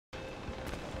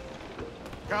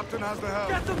Captain has the helm.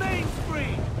 Get the main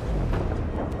free!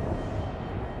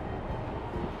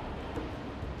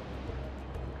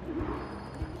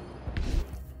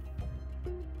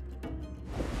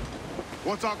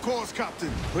 What's our course,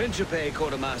 Captain? Principe,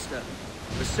 Quartermaster.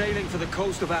 We're sailing for the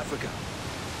coast of Africa.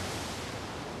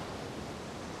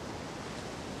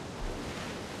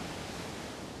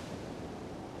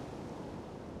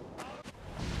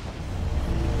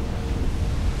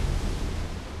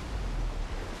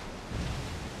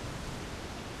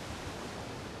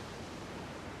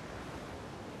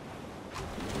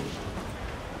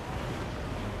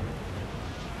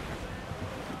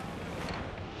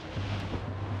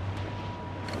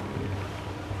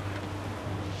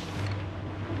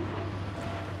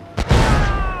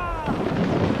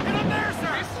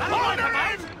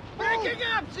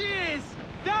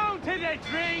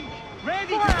 Drink!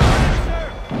 Ready to answer!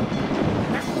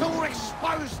 They're so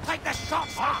exposed! Take the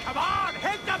shots! Oh, come on!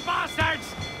 Hit the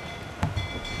bastards!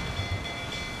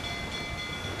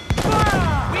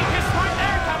 Fire! Weakest point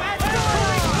there, Commander!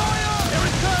 Here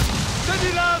it comes!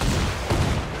 Steady, lads!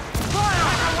 Fire!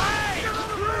 Away!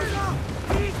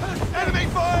 Enemy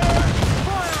fire!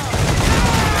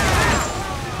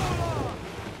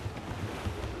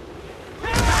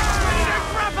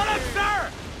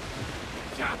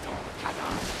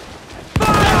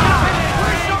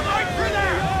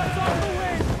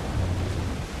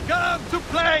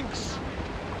 Planks!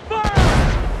 Fire!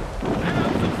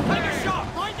 Take a shot!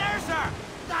 Right there, sir!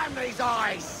 Damn these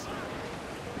eyes!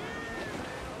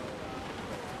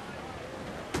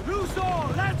 Loose all!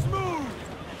 Let's move!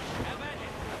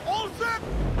 All set!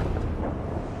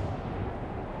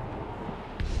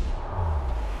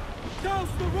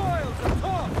 Douse the royals and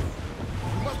toss!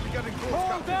 We must be getting close, Hold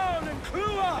Captain. down and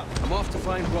clue up! I'm off to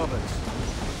find Roberts.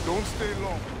 Don't stay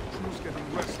long. Crew's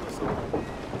getting restless.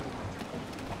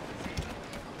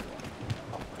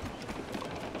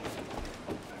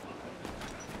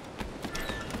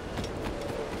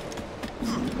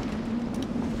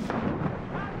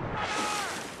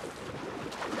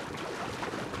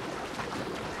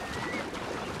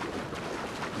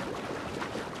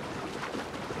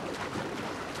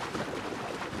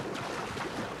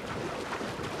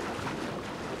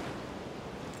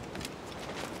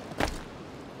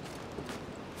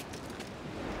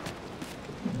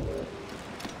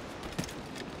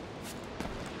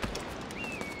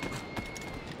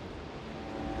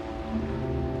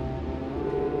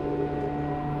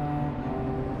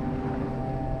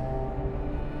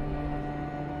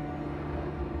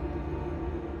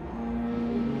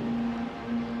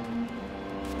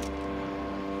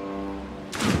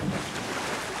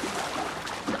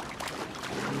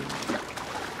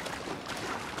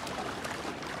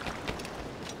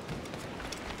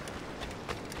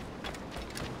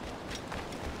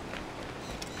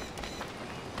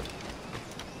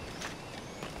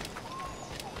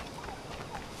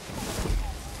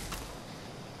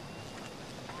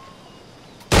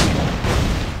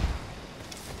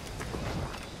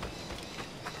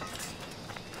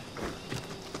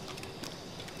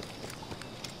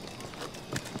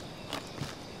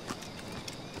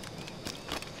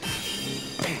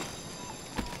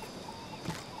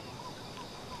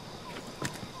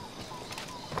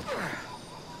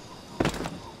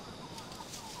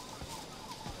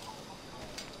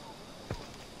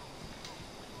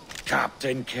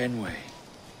 Captain Kenway.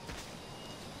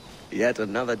 Yet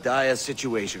another dire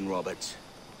situation, Roberts.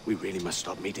 We really must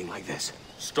stop meeting like this.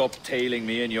 Stop tailing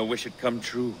me and your wish had come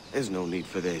true. There's no need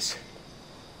for this.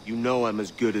 You know I'm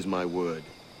as good as my word.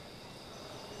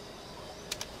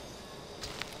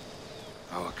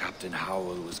 Our Captain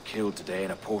Howell was killed today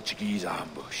in a Portuguese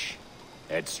ambush.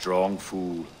 Headstrong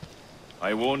fool.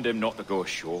 I warned him not to go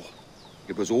ashore.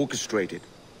 It was orchestrated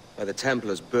by the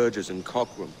Templars Burgess and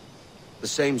Cockram. The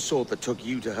same sort that took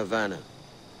you to Havana.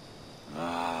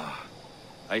 Ah.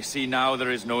 I see now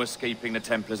there is no escaping the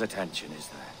Templars' attention, is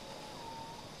there?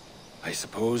 I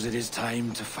suppose it is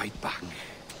time to fight back.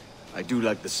 I do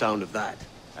like the sound of that.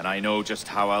 And I know just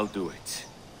how I'll do it.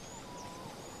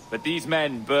 But these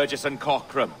men, Burgess and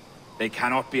Cockram, they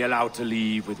cannot be allowed to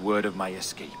leave with word of my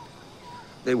escape.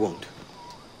 They won't.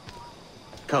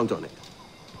 Count on it.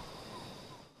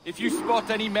 If you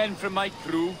spot any men from my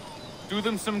crew, do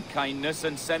them some kindness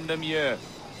and send them here.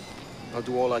 I'll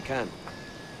do all I can.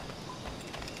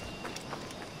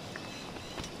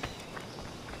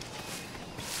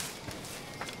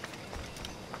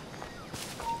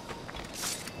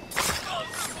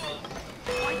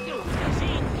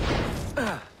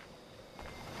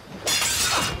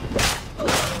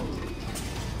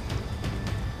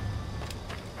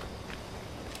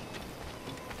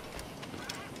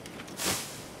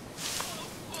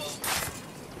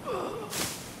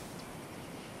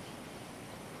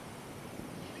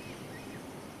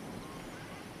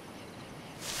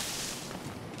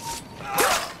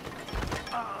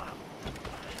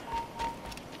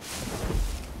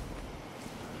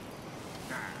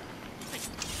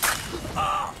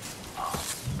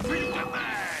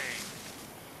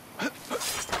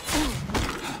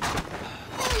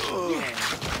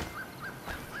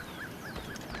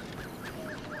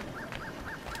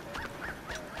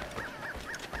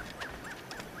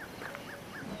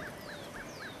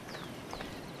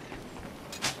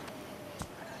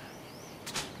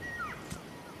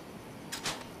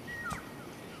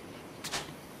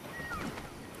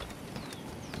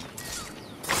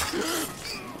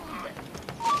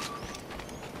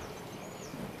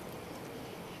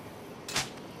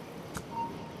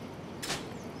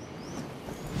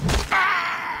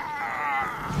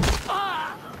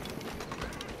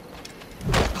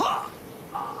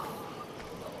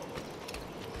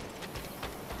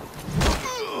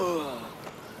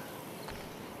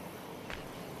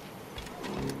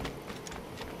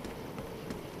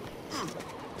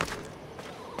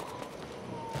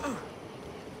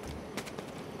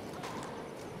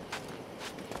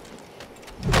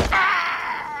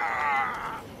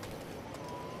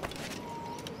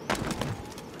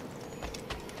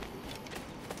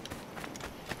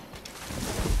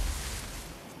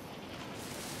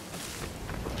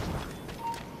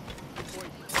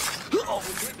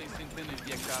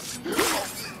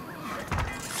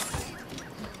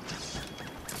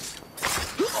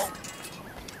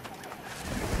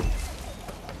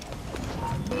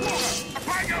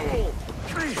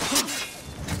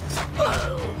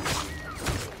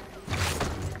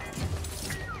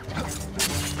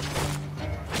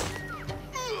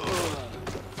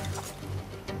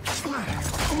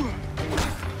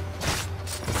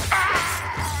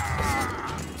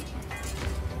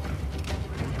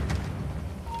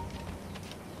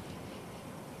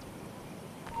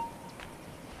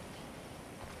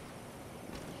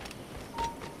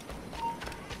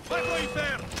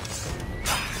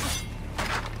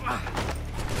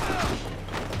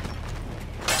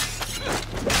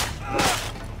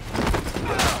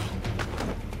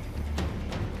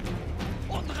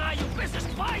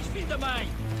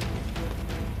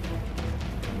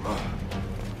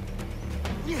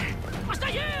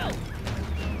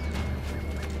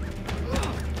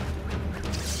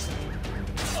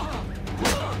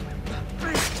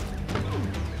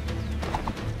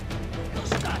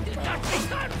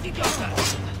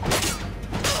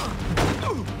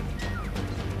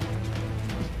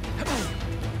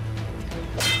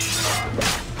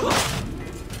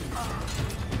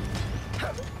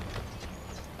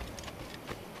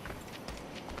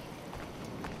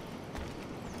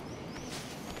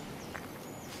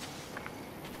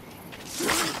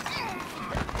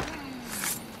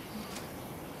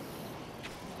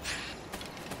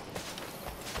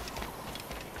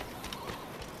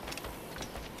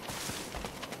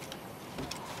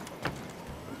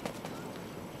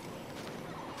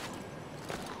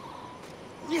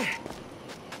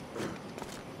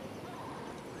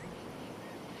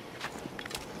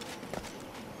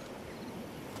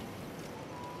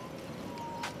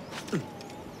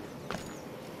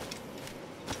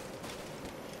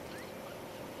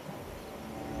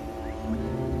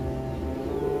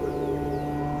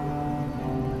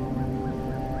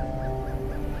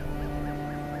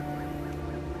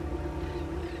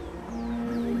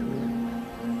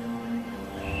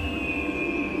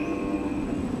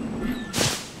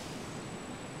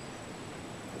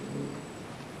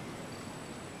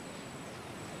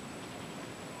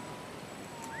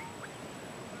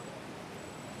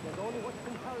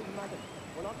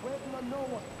 We're not waiting on no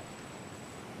one.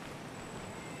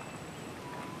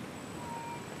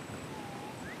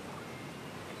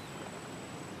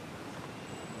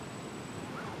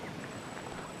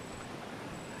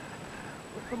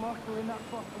 Put the master in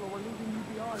that bottle or we're leaving you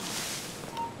behind.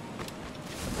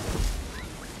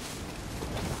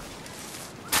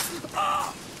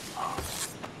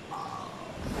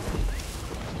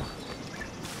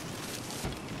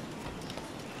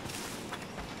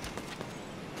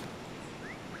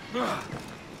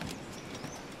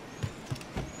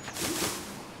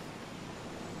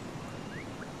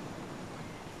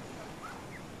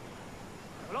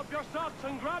 Pull up your socks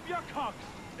and grab your cocks.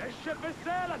 This ship is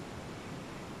sailing.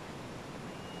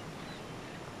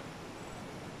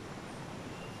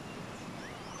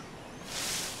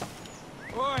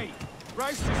 Oi!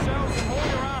 Brace yourselves and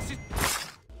hold your asses.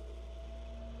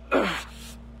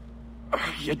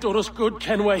 You done us good,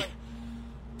 Kenway.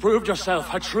 Proved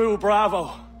yourself a true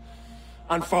bravo.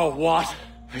 And for what?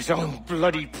 His own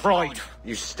bloody pride.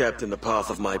 You stepped in the path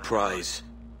of my prize.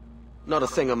 Not a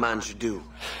thing a man should do.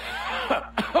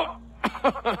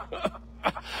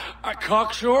 A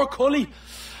cocksure, Cully.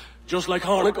 Just like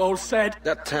Hornigold said.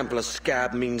 That Templar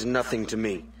scab means nothing to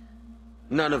me.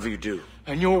 None of you do.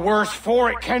 And you're worse for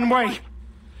it, Kenway.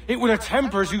 It were the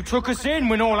Templars who took us in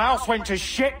when all else went to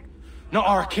shit. Not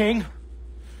our king.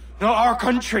 Not our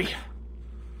country.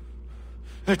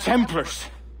 The Templars.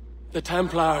 The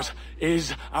Templars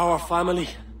is our family.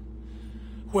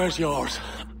 Where's yours?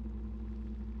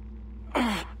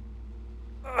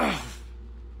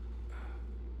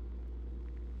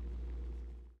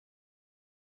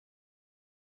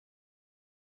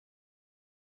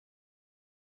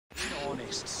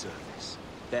 Honest service.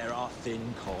 There are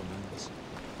thin commons,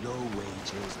 low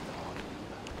wages and hard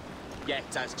labor.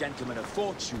 Yet, as gentlemen of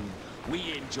fortune,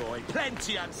 we enjoy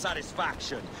plenty and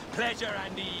satisfaction, pleasure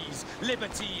and ease,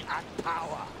 liberty and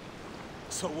power.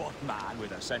 So what man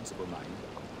with a sensible mind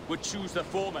would choose the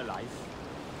former life,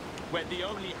 when the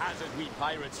only hazard we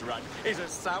pirates run is a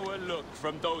sour look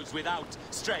from those without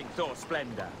strength or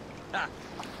splendor? Ha.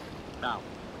 Now,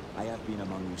 I have been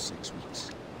among you 6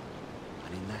 weeks,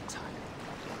 and in that time,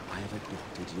 I have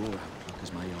adopted your outlook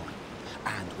as my own,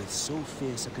 and with so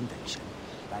fierce a conviction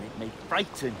that it may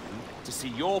frighten you to see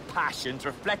your passions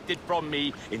reflected from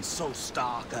me in so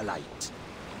stark a light.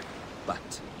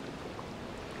 But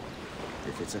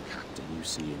if it's a captain you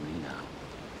see in me now,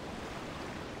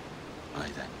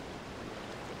 Aye then.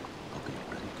 I'll be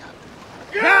ready, Captain.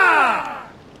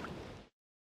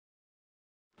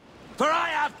 For I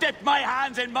have dipped my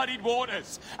hands in muddied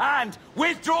waters, and,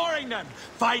 withdrawing them,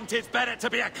 find 'tis better to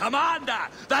be a commander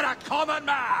than a common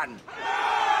man!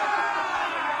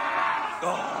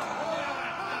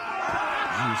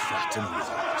 You threaten with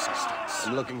your resistance.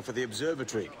 I'm looking for the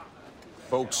observatory.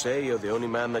 Folks say you're the only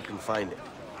man that can find it.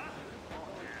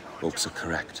 Folks are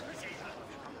correct.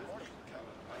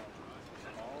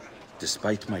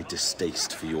 Despite my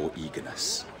distaste for your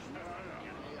eagerness,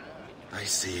 I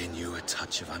see in you a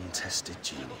touch of untested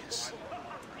genius.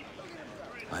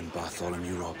 I'm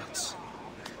Bartholomew Roberts.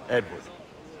 Edward.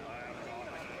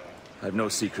 I've no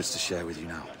secrets to share with you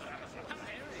now.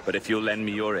 But if you'll lend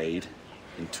me your aid,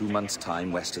 in 2 months'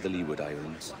 time west of the Leeward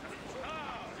Islands,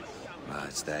 well,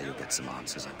 it's there you'll get some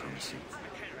answers, I promise you.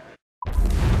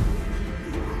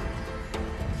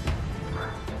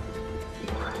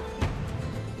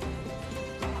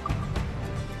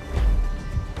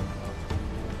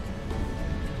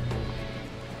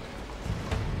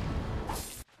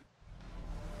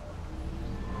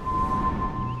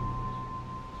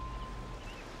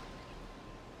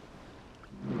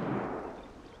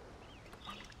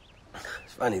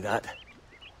 Funny that.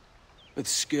 With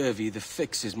scurvy, the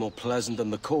fix is more pleasant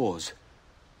than the cause.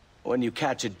 When you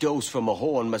catch a dose from a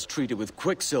horn, must treat it with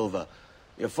quicksilver.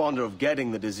 You're fonder of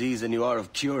getting the disease than you are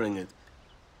of curing it.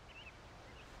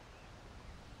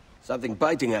 Something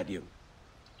biting at you.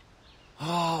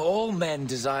 All men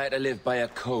desire to live by a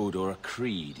code or a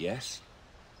creed, yes?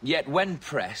 Yet when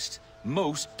pressed,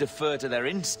 most defer to their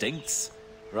instincts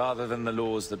rather than the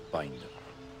laws that bind them.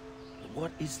 But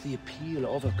what is the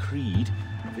appeal of a creed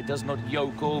if it does not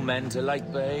yoke all men to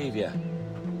like behavior?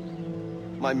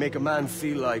 Might make a man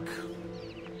feel like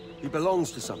he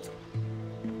belongs to something.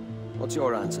 What's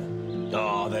your answer?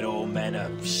 Oh, that all men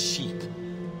are sheep.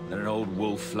 That an old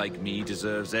wolf like me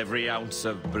deserves every ounce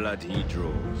of blood he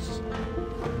draws.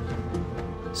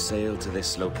 Sail to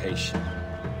this location.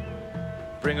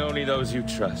 Bring only those you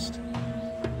trust.